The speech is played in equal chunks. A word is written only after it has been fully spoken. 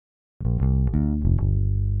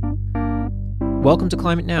Welcome to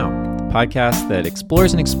Climate Now, the podcast that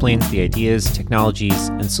explores and explains the ideas, technologies,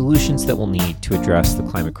 and solutions that we'll need to address the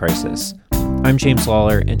climate crisis. I'm James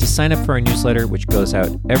Lawler, and to sign up for our newsletter, which goes out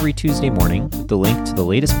every Tuesday morning with the link to the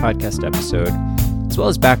latest podcast episode, as well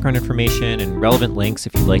as background information and relevant links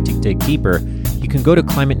if you'd like to dig deeper, you can go to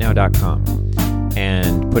climatenow.com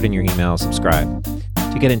and put in your email, subscribe.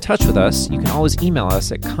 To get in touch with us, you can always email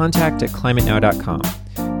us at contact@climatenow.com.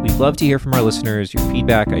 We'd love to hear from our listeners, your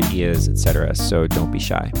feedback, ideas, etc., so don't be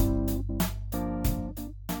shy.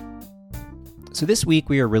 So this week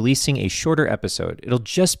we are releasing a shorter episode. It'll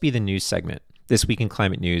just be the news segment, This Week in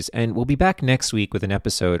Climate News, and we'll be back next week with an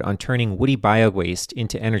episode on turning woody biowaste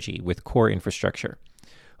into energy with core infrastructure.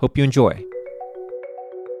 Hope you enjoy.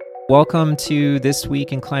 Welcome to This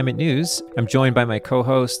Week in Climate News. I'm joined by my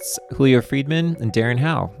co-hosts, Julio Friedman and Darren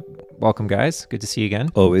Howe. Welcome, guys. Good to see you again.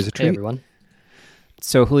 Always a treat. Hey, everyone.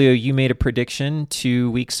 So, Julio, you made a prediction 2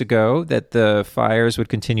 weeks ago that the fires would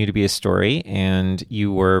continue to be a story, and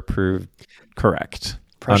you were proved correct,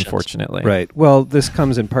 unfortunately. Right. Well, this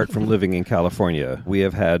comes in part from living in California. We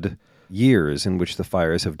have had years in which the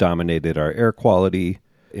fires have dominated our air quality,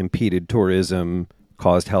 impeded tourism,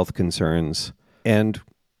 caused health concerns, and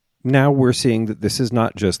now we're seeing that this is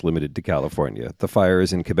not just limited to California. The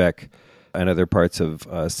fires in Quebec and other parts of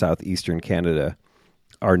southeastern Canada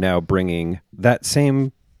are now bringing that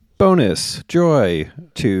same bonus, joy,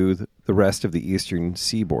 to the rest of the eastern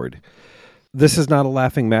seaboard. This is not a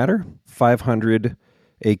laughing matter. 500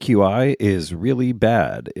 AQI is really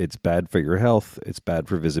bad. It's bad for your health. It's bad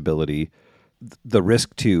for visibility. The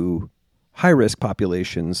risk to high-risk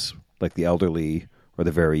populations, like the elderly or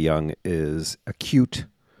the very young, is acute.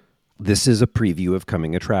 This is a preview of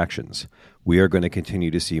coming attractions. We are going to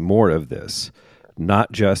continue to see more of this.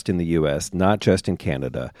 Not just in the U.S., not just in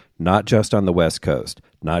Canada, not just on the West Coast,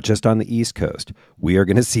 not just on the East Coast. We are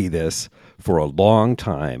going to see this for a long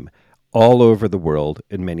time all over the world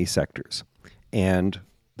in many sectors. And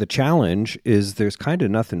the challenge is there's kind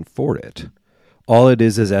of nothing for it. All it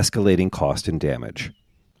is escalating cost and damage.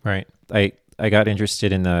 Right. I got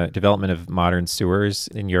interested in the development of modern sewers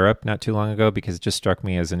in Europe not too long ago because it just struck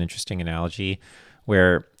me as an interesting analogy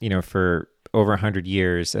where, for over 100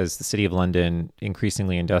 years, as the city of London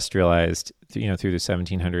increasingly industrialized, through the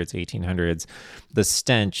 1700s, 1800s, the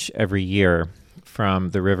stench every year from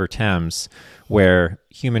the River Thames, where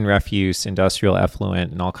human refuse, industrial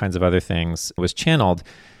effluent, and all kinds of other things was channeled,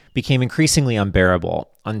 became increasingly unbearable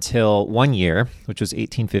until one year, which was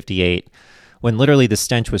 1858, when literally the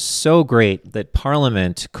stench was so great that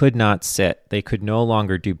Parliament could not sit. They could no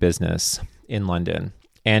longer do business in London.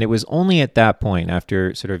 And it was only at that point,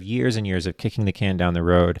 after sort of years and years of kicking the can down the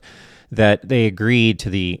road, that they agreed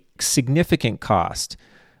to the significant cost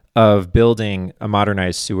of building a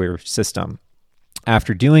modernized sewer system.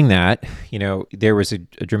 After doing that, there was a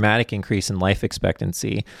dramatic increase in life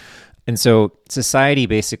expectancy. And so society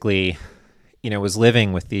basically, was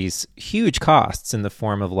living with these huge costs in the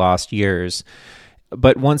form of lost years.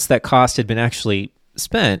 But once that cost had been actually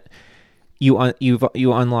spent, you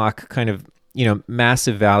unlock kind of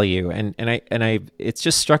massive value, and I it's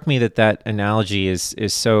just struck me that analogy is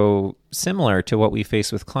so similar to what we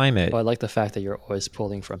face with climate. Well, I like the fact that you're always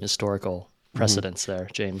pulling from historical precedents there,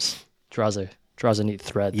 James. Draws a neat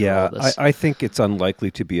thread through all this. I think it's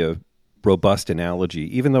unlikely to be a robust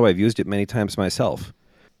analogy, even though I've used it many times myself.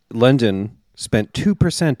 London spent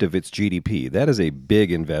 2% of its GDP. That is a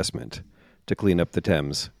big investment to clean up the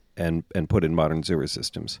Thames and put in modern sewer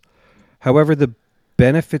systems. However, the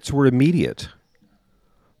benefits were immediate.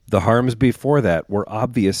 The harms before that were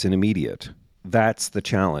obvious and immediate. That's the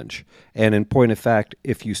challenge. And in point of fact,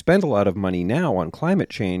 if you spend a lot of money now on climate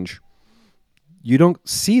change, you don't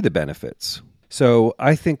see the benefits. So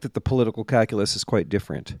I think that the political calculus is quite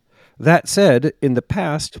different. That said, in the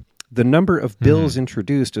past, the number of bills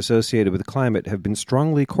introduced associated with climate have been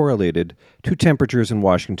strongly correlated to temperatures in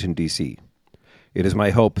Washington, D.C. It is my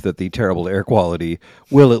hope that the terrible air quality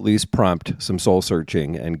will at least prompt some soul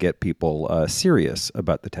searching and get people serious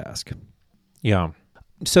about the task. Yeah.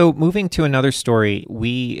 So moving to another story,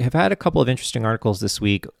 we have had a couple of interesting articles this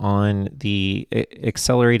week on the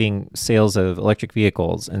accelerating sales of electric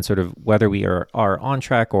vehicles and sort of whether we are on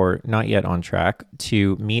track or not yet on track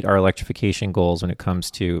to meet our electrification goals when it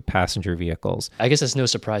comes to passenger vehicles. I guess it's no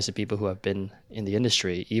surprise to people who have been in the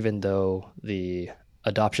industry, even though the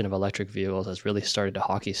adoption of electric vehicles has really started to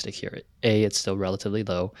hockey stick here. A, it's still relatively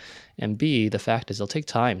low, and B, the fact is it'll take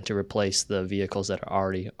time to replace the vehicles that are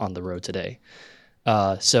already on the road today.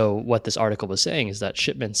 So what this article was saying is that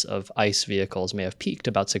shipments of ICE vehicles may have peaked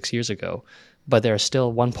about 6 years ago, but there are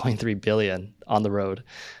still 1.3 billion on the road.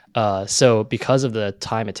 So because of the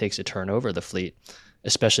time it takes to turn over the fleet,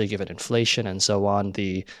 especially given inflation and so on,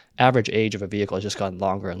 the average age of a vehicle has just gotten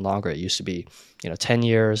longer and longer. It used to be, 10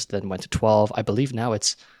 years, then went to 12. I believe now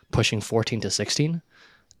it's pushing 14 to 16.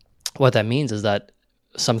 What that means is that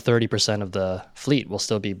some 30% of the fleet will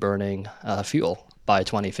still be burning fuel by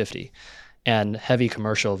 2050. And heavy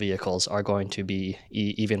commercial vehicles are going to be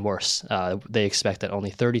even worse. They expect that only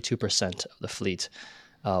 32% of the fleet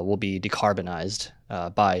will be decarbonized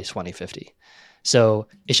by 2050. So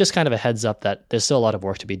it's just kind of a heads up that there's still a lot of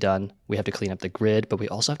work to be done. We have to clean up the grid, but we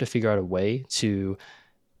also have to figure out a way to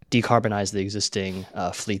decarbonize the existing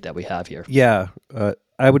fleet that we have here. Yeah,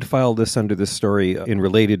 I would file this under this story in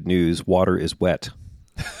related news, water is wet.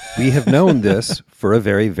 We have known this for a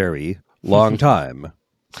very, very long time.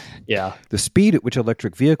 Yeah. The speed at which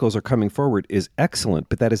electric vehicles are coming forward is excellent,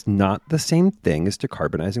 but that is not the same thing as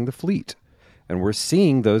decarbonizing the fleet. And we're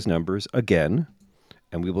seeing those numbers again,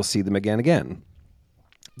 and we will see them again.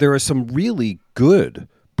 There are some really good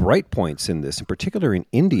bright points in this, in particular in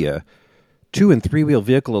India. 2- and 3-wheel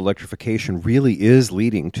vehicle electrification really is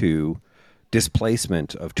leading to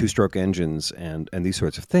displacement of two-stroke engines and these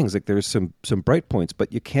sorts of things. Like there's some bright points,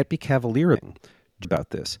 but you can't be cavalier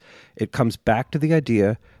about this. It comes back to the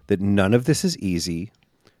idea that none of this is easy,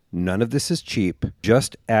 none of this is cheap.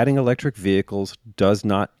 Just adding electric vehicles does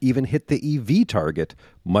not even hit the EV target,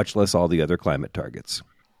 much less all the other climate targets.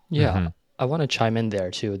 Yeah. Mm-hmm. I want to chime in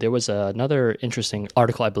there too. There was another interesting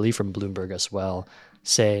article, I believe, from Bloomberg as well,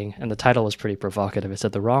 saying, and the title was pretty provocative. It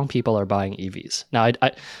said the wrong people are buying EVs. Now,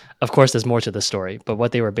 I of course, there's more to the story, but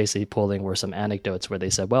what they were basically pulling were some anecdotes where they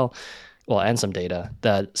said, well, and some data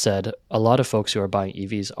that said a lot of folks who are buying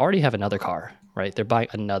EVs already have another car, right? They're buying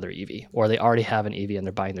another EV, or they already have an EV and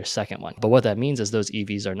they're buying their second one. But what that means is those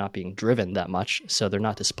EVs are not being driven that much, so they're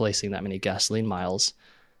not displacing that many gasoline miles.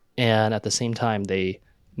 And at the same time, they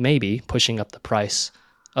may be pushing up the price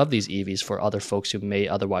of these EVs for other folks who may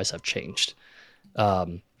otherwise have changed.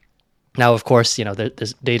 Now, of course,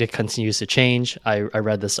 this data continues to change. I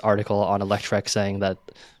read this article on Electrek saying that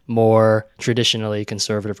more traditionally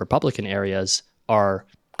conservative Republican areas are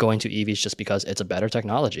going to EVs just because it's a better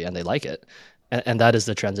technology and they like it. And that is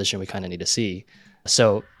the transition we kind of need to see.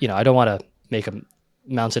 So, I don't want to make a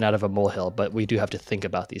mountain out of a molehill, but we do have to think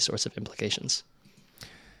about these sorts of implications.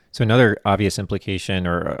 So another obvious implication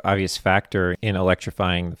or obvious factor in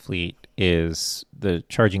electrifying the fleet is the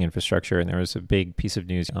charging infrastructure, and there was a big piece of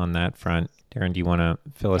news on that front. Darren, do you want to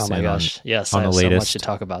fill us in Yes, on I the have latest? so much to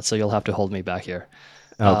talk about, so you'll have to hold me back here.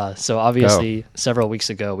 Oh, So obviously, several weeks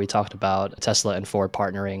ago, we talked about Tesla and Ford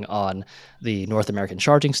partnering on the North American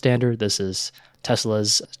Charging Standard. This is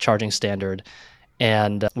Tesla's charging standard,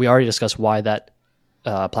 and we already discussed why that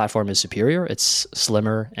platform is superior. It's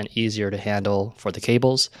slimmer and easier to handle for the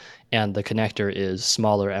cables, and the connector is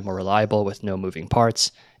smaller and more reliable with no moving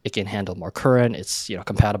parts. It can handle more current. It's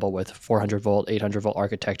compatible with 400 volt, 800 volt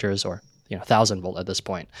architectures, or 1000 volt at this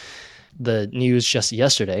point. The news just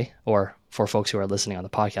yesterday, or for folks who are listening on the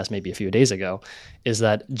podcast maybe a few days ago, is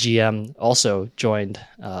that GM also joined,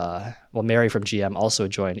 Mary from GM also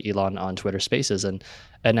joined Elon on Twitter Spaces and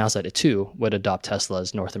announced that it too would adopt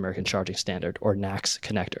Tesla's North American Charging Standard, or NACS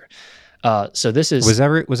connector. So this is...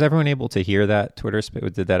 Was everyone able to hear that Twitter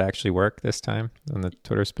space? Did that actually work this time on the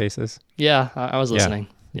Twitter Spaces? Yeah, I was listening.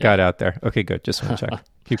 Yeah. Got out there. Okay, good. Just want to check.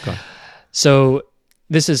 Keep going. So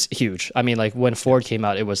this is huge. I mean, like when Ford came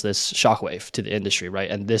out, it was this shockwave to the industry, right?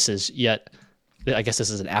 And this is I guess this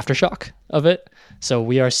is an aftershock of it. So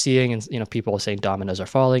we are seeing, and people saying dominoes are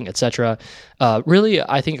falling, etc. Really,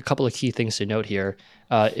 I think a couple of key things to note here.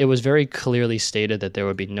 It was very clearly stated that there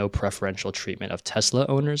would be no preferential treatment of Tesla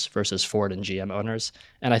owners versus Ford and GM owners,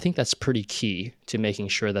 and I think that's pretty key to making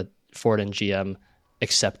sure that Ford and GM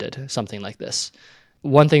accepted something like this.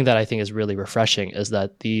 One thing that I think is really refreshing is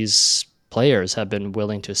that these players have been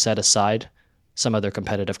willing to set aside some of their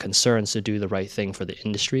competitive concerns to do the right thing for the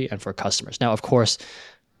industry and for customers. Now, of course,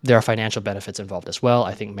 there are financial benefits involved as well.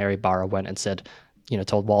 I think Mary Barra went and said,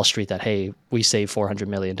 told Wall Street that, hey, we save $400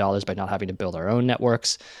 million by not having to build our own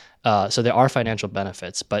networks. So there are financial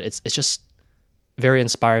benefits, but it's just very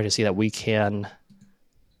inspiring to see that we can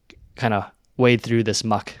kind of wade through this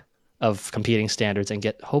muck of competing standards and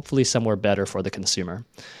get hopefully somewhere better for the consumer.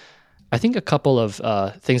 I think a couple of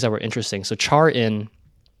things that were interesting. So CharIN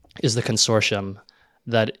is the consortium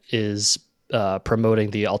that is promoting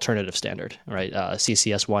the alternative standard, right?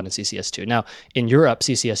 CCS1 and CCS2. Now, in Europe,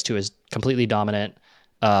 CCS2 is completely dominant.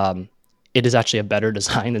 it is actually a better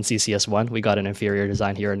design than CCS1. We got an inferior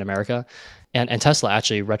design here in America. And Tesla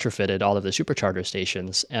actually retrofitted all of the supercharger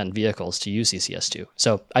stations and vehicles to use CCS2.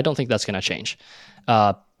 So I don't think that's going to change.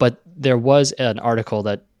 But there was an article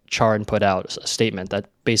that Charn put out, a statement that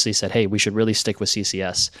basically said, hey, we should really stick with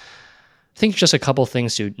CCS. I think just a couple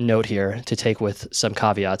things to note here to take with some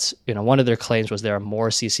caveats. One of their claims was there are more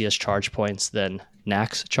CCS charge points than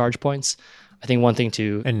NACS charge points. I think one thing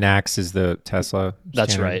to... And NACS is the Tesla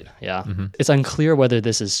That's standard. right, yeah. It's unclear whether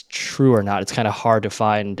this is true or not. It's kind of hard to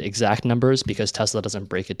find exact numbers because Tesla doesn't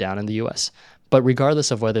break it down in the US. But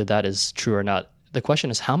regardless of whether that is true or not, the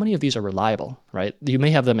question is how many of these are reliable, right? You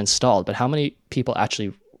may have them installed, but how many people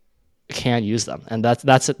actually can use them? And that's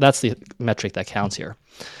the metric that counts here.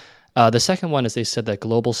 The second one is they said that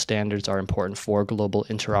global standards are important for global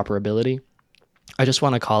interoperability. I just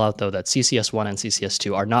want to call out, though, that CCS1 and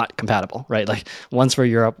CCS2 are not compatible, right? Like one's for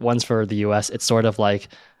Europe, one's for the US. It's sort of like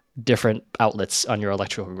different outlets on your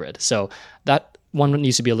electrical grid. So that one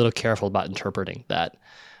needs to be a little careful about interpreting that.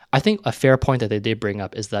 I think a fair point that they did bring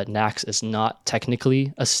up is that NACS is not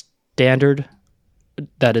technically a standard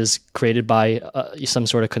that is created by some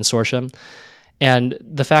sort of consortium. And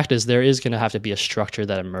the fact is there is going to have to be a structure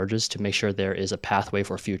that emerges to make sure there is a pathway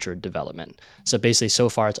for future development. So basically, so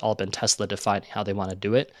far, it's all been Tesla defining how they want to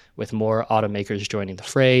do it. With more automakers joining the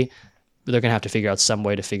fray, they're going to have to figure out some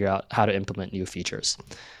way to figure out how to implement new features.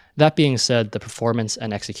 That being said, the performance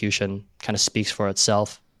and execution kind of speaks for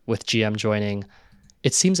itself. With GM joining,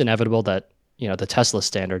 it seems inevitable that the Tesla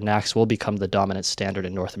standard, NACS, will become the dominant standard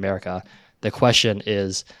in North America. The question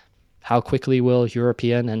is, how quickly will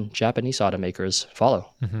European and Japanese automakers follow?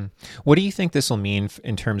 Mm-hmm. What do you think this will mean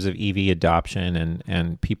in terms of EV adoption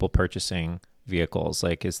and people purchasing vehicles?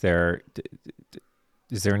 Like, is there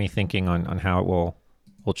any thinking on how it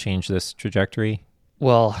will change this trajectory?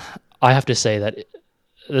 Well, I have to say that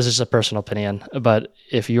this is a personal opinion, but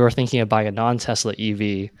if you're thinking of buying a non-Tesla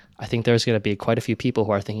EV, I think there's going to be quite a few people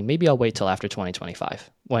who are thinking, maybe I'll wait till after 2025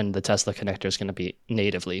 when the Tesla connector is going to be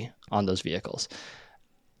natively on those vehicles.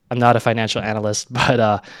 I'm not a financial analyst,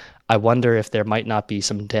 but I wonder if there might not be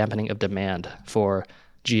some dampening of demand for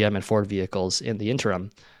GM and Ford vehicles in the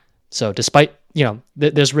interim. So despite,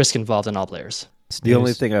 there's risk involved in all players. The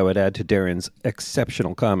only thing I would add to Darren's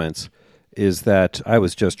exceptional comments is that I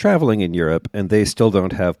was just traveling in Europe and they still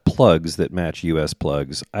don't have plugs that match US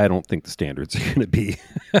plugs. I don't think the standards are going to be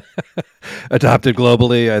adopted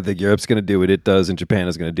globally. I think Europe's going to do what it does and Japan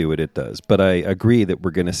is going to do what it does. But I agree that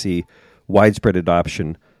we're going to see widespread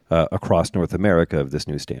adoption across North America of this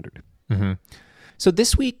new standard. Mm-hmm. So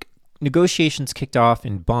this week, negotiations kicked off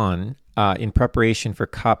in Bonn in preparation for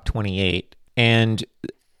COP28. And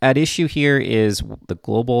at issue here is the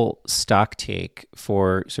global stock take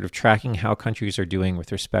for sort of tracking how countries are doing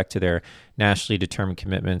with respect to their nationally determined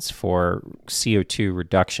commitments for CO2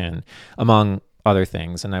 reduction, among other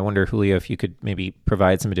things. And I wonder, Julio, if you could maybe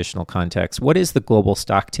provide some additional context. What is the global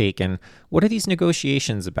stock take and what are these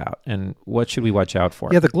negotiations about and what should we watch out for?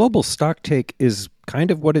 Yeah, the global stock take is kind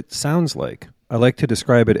of what it sounds like. I like to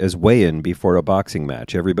describe it as weigh-in before a boxing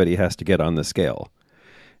match. Everybody has to get on the scale.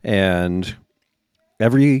 And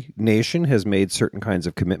every nation has made certain kinds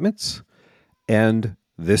of commitments, and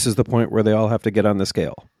this is the point where they all have to get on the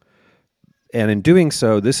scale. And in doing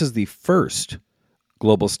so, this is the first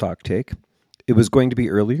global stock take. It was going to be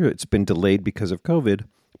earlier. It's been delayed because of COVID,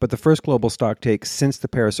 but the first global stock take since the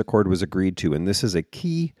Paris Accord was agreed to, and this is a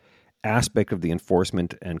key aspect of the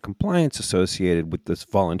enforcement and compliance associated with this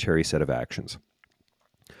voluntary set of actions.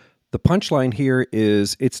 The punchline here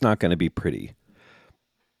is it's not going to be pretty.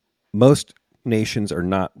 Most nations are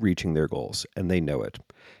not reaching their goals, and they know it.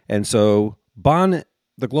 And so Bonn,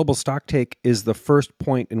 the global stock take, is the first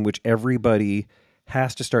point in which everybody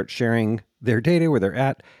has to start sharing their data, where they're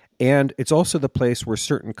at, and it's also the place where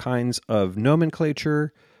certain kinds of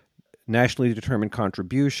nomenclature, nationally determined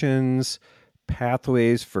contributions,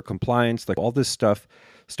 pathways for compliance, like all this stuff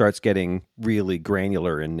starts getting really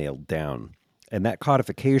granular and nailed down. And that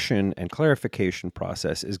codification and clarification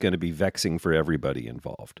process is going to be vexing for everybody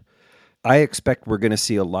involved. I expect we're going to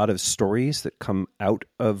see a lot of stories that come out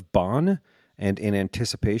of Bonn and in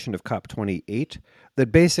anticipation of COP28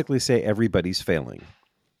 that basically say everybody's failing.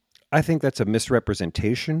 I think that's a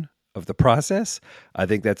misrepresentation of the process. I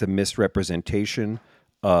think that's a misrepresentation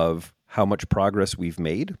of how much progress we've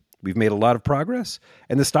made. We've made a lot of progress,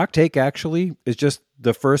 and the stock take actually is just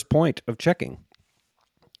the first point of checking.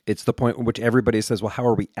 It's the point in which everybody says, well, how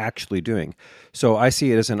are we actually doing? So I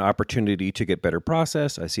see it as an opportunity to get better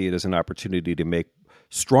process. I see it as an opportunity to make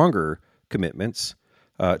stronger commitments,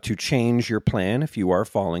 to change your plan if you are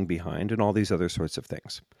falling behind, and all these other sorts of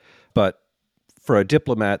things. But for a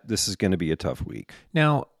diplomat, this is going to be a tough week.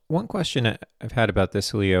 Now, one question I've had about this,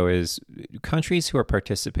 Julio, is countries who are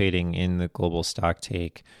participating in the global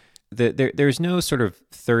stocktake, there's no sort of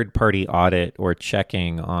third-party audit or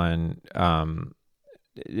checking on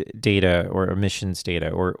data or emissions data,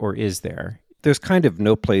 or is there? There's kind of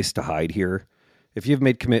no place to hide here. If you've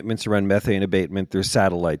made commitments around methane abatement, there's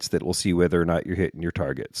satellites that will see whether or not you're hitting your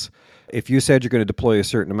targets. If you said you're going to deploy a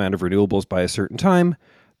certain amount of renewables by a certain time,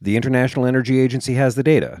 the International Energy Agency has the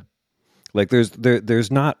data. Like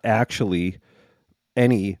there's not actually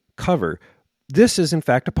any cover. This is, in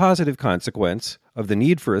fact, a positive consequence of the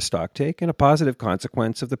need for a stocktake and a positive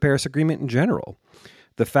consequence of the Paris Agreement in general.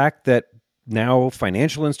 The fact that now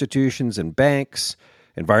financial institutions and banks,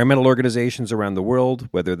 environmental organizations around the world,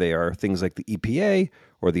 whether they are things like the EPA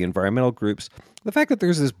or the environmental groups, the fact that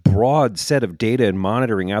there's this broad set of data and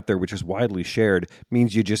monitoring out there which is widely shared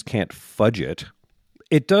means you just can't fudge it.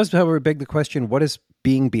 It does, however, beg the question, what does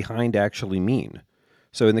being behind actually mean?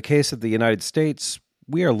 So in the case of the United States,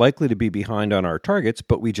 we are likely to be behind on our targets,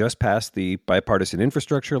 but we just passed the bipartisan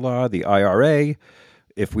infrastructure law, the IRA.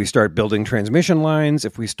 If we start building transmission lines,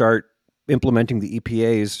 if we start implementing the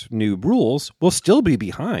EPA's new rules, we'll still be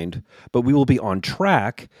behind, but we will be on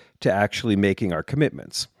track to actually making our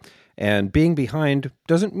commitments. And being behind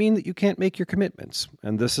doesn't mean that you can't make your commitments.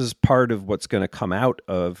 And this is part of what's going to come out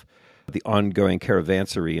of the ongoing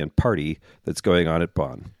caravanserai and party that's going on at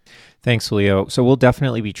Bonn. Thanks, Julio. So we'll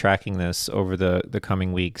definitely be tracking this over the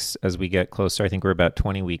coming weeks as we get closer. I think we're about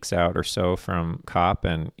 20 weeks out or so from COP,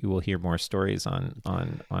 and you will hear more stories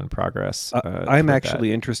on progress. I'm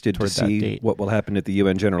actually interested to see what will happen at the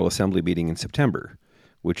UN General Assembly meeting in September,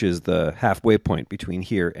 which is the halfway point between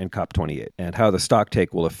here and COP28, and how the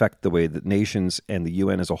stocktake will affect the way that nations and the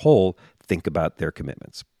UN as a whole think about their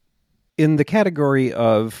commitments. In the category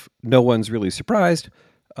of no one's really surprised,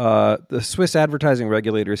 the Swiss advertising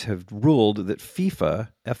regulators have ruled that FIFA,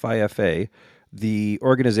 FIFA, the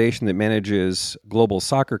organization that manages global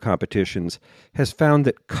soccer competitions, has found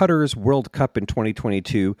that Qatar's World Cup in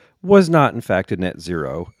 2022 was not, in fact, a net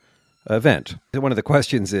zero event. One of the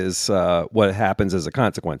questions is what happens as a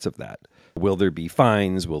consequence of that. Will there be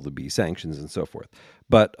fines? Will there be sanctions and so forth?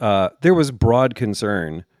 But there was broad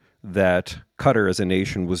concern that Qatar as a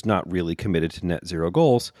nation was not really committed to net zero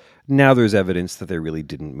goals. Now there's evidence that they really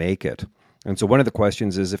didn't make it. And so one of the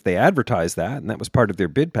questions is, if they advertise that, and that was part of their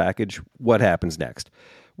bid package, what happens next?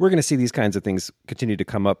 We're going to see these kinds of things continue to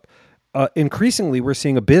come up. Increasingly, we're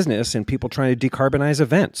seeing a business in people trying to decarbonize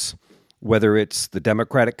events, whether it's the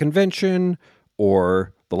Democratic Convention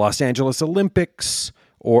or the Los Angeles Olympics,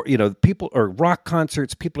 or, people, or rock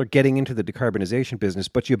concerts. People are getting into the decarbonization business,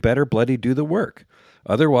 but you better bloody do the work.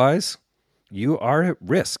 Otherwise, you are at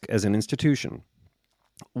risk as an institution.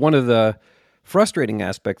 One of the frustrating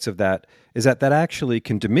aspects of that is that actually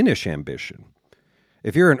can diminish ambition.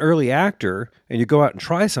 If you're an early actor and you go out and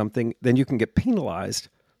try something, then you can get penalized.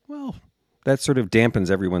 Well, that sort of dampens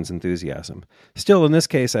everyone's enthusiasm. Still, in this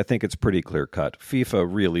case, I think it's pretty clear-cut. FIFA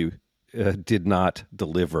really did not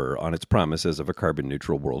deliver on its promises of a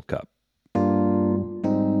carbon-neutral World Cup.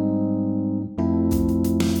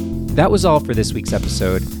 That was all for this week's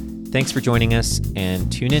episode. Thanks for joining us, and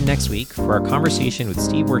tune in next week for our conversation with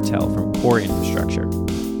Steve Wertel from Core Infrastructure.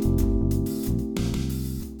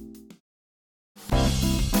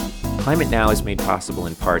 Climate Now is made possible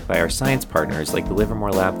in part by our science partners like the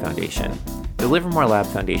Livermore Lab Foundation. The Livermore Lab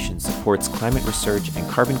Foundation supports climate research and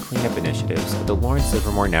carbon cleanup initiatives at the Lawrence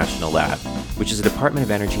Livermore National Lab, which is a Department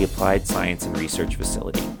of Energy applied science and research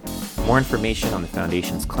facility. More information on the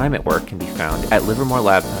Foundation's climate work can be found at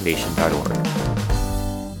livermorelabfoundation.org.